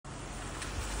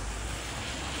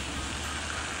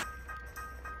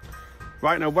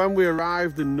Right, now when we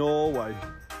arrived in Norway,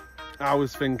 I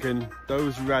was thinking,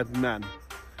 those red men,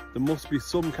 there must be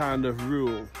some kind of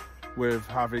rule with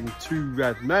having 2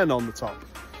 red men on the top.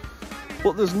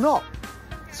 But there's not.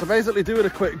 So basically, doing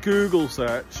a quick Google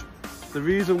search, the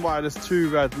reason why there's 2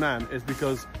 red men is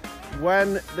because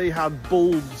when they had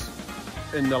bulbs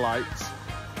in the lights,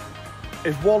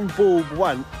 if one bulb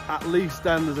went, at least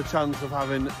then there's a chance of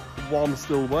having one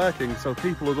still working, so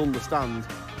people would understand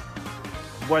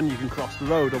when you can cross the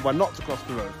road or when not to cross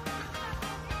the road.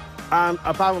 And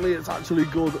apparently it's actually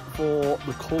good for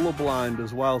the colourblind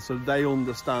as well, so they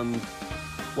understand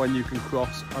when you can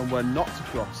cross and when not to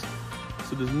cross.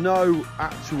 So there's no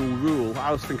actual rule.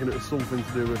 I was thinking it was something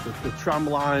to do with the tram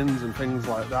lines and things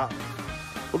like that,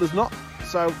 but there's not.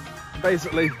 So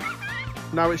basically,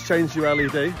 now it's changed to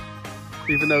LED,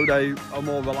 even though they are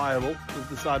more reliable. They've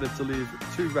decided to leave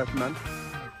 2 red men,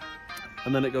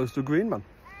 and then it goes to a green man.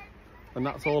 And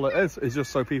that's all it is. It's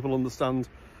just so people understand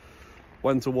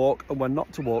when to walk and when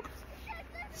not to walk.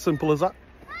 Simple as that.